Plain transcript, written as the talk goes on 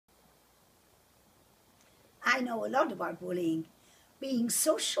I know a lot about bullying. Being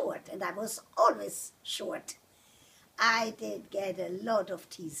so short, and I was always short, I did get a lot of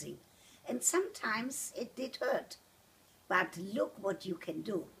teasing. And sometimes it did hurt. But look what you can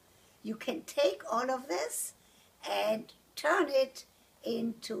do. You can take all of this and turn it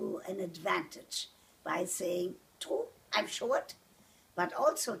into an advantage by saying, true, I'm short, but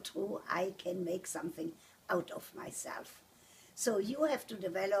also true, I can make something out of myself. So you have to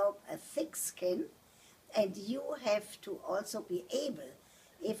develop a thick skin, and you have to also be able,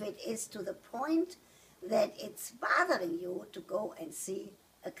 if it is to the point that it's bothering you, to go and see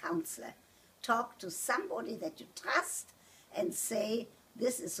a counselor. Talk to somebody that you trust and say,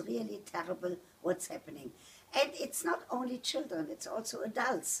 this is really terrible what's happening. And it's not only children, it's also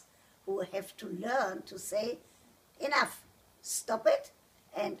adults who have to learn to say, enough, stop it,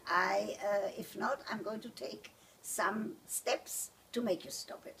 and if not, I'm going to take some steps to make you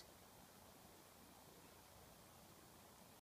stop it.